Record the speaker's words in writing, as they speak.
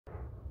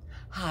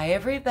Hi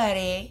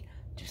everybody,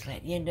 just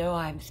letting you know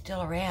I'm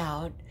still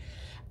around.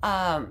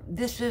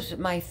 This is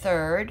my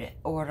third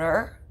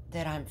order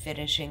that I'm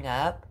finishing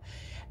up.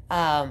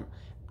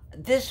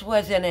 This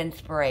was an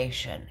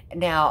inspiration.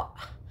 Now,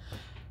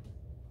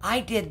 I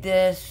did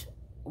this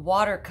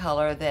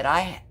watercolor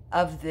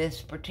of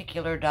this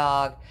particular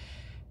dog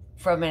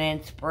from an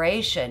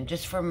inspiration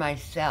just for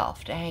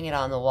myself to hang it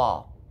on the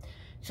wall.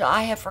 So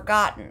I have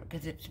forgotten,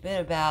 because it's been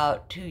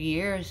about 2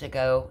 years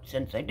ago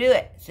since I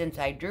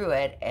drew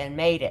it and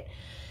made it.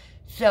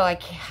 So I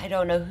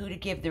don't know who to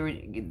give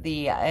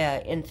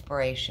the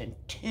inspiration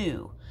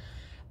to.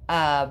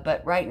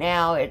 But right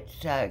now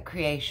it's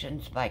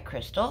Creations by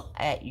Crystal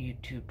at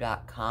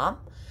youtube.com.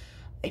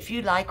 If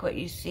you like what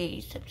you see,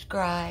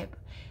 subscribe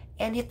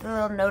and hit the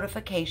little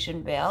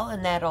notification bell,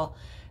 and that'll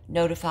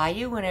notify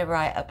you whenever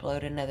I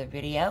upload another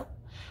video.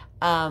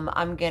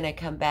 I'm going to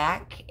come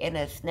back in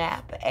a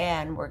snap,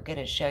 and we're going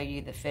to show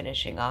you the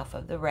finishing off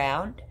of the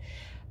round.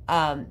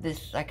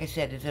 This, like I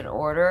said, is an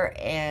order,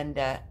 and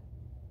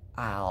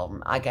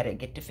I got to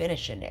get to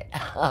finishing it.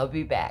 I'll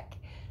be back.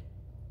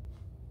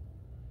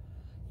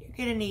 You're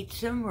going to need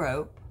some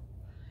rope,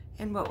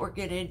 and what we're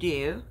going to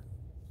do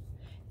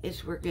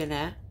is we're going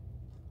to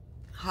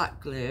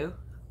hot glue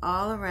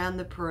all around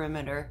the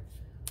perimeter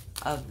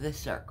of the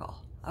circle.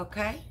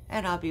 Okay,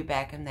 and I'll be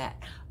back in that.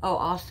 Oh,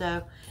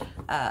 also,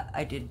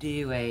 I did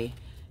do a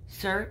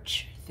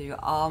search through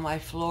all my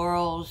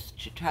florals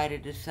to try to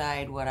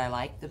decide what I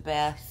like the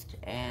best,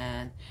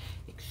 and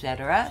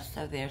etc.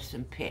 So there's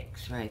some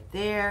picks right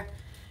there.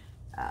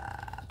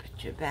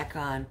 Put you back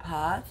on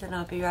pause, and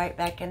I'll be right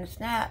back in a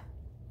snap.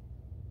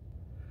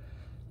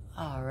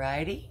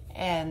 Alrighty,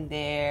 and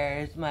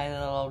there's my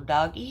little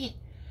doggy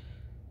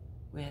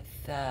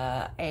with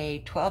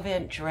a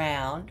 12-inch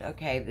round.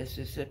 Okay, this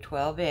is a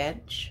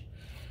 12-inch.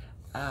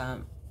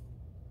 Put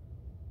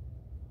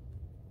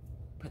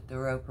the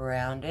rope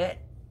around it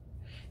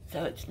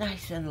so it's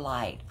nice and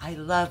light. I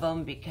love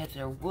them because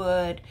they're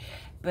wood,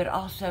 but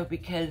also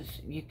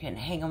because you can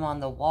hang them on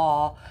the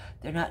wall.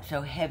 They're not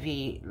so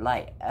heavy,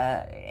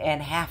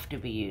 and have to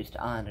be used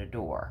on a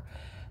door.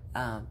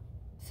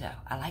 So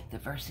I like the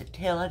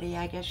versatility,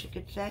 I guess you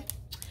could say.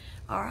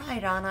 All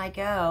right, on I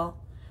go.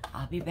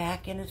 I'll be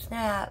back in a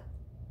snap.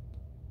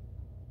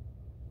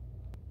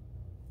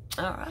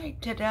 All right,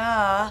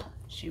 ta-da.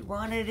 She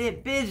wanted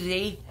it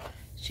busy.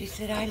 She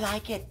said, I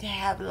like it to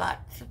have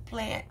lots of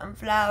plant and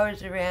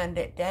flowers around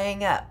it to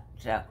hang up.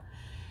 So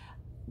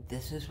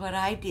this is what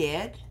I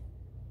did.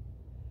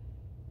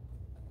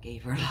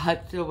 Gave her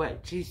lots of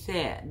what she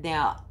said.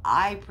 Now,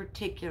 I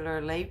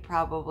particularly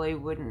probably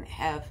wouldn't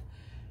have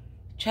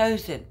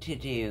chosen to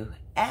do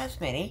as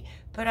many,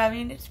 but I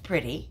mean, it's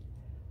pretty.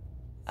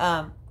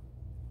 I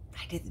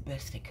did the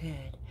best I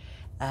could.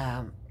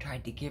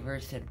 Tried to give her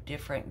some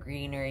different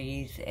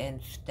greeneries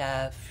and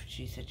stuff.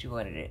 She said she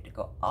wanted it to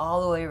go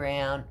all the way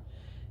around,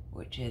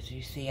 which, as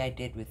you see, I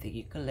did with the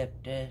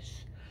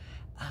eucalyptus.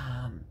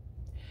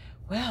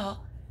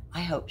 Well,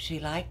 I hope she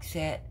likes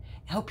it.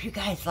 I hope you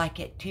guys like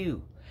it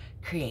too.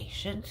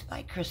 Creations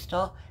by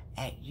Crystal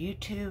at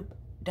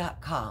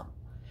youtube.com.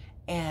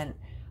 And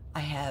I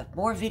have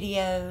more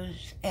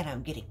videos, and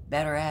I'm getting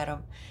better at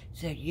them,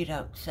 so you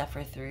don't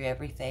suffer through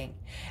everything.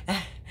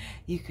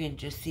 You can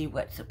just see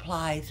what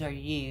supplies are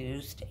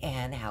used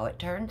and how it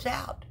turns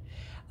out.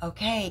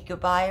 Okay,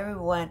 goodbye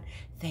everyone.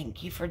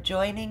 Thank you for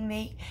joining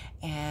me,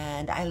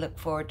 and I look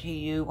forward to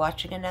you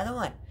watching another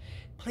one.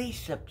 Please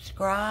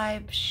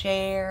subscribe,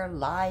 share,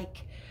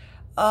 like.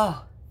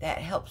 Oh, that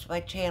helps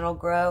my channel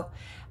grow.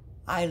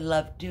 I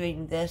love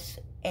doing this,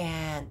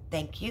 and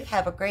thank you.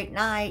 Have a great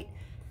night.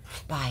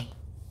 Bye.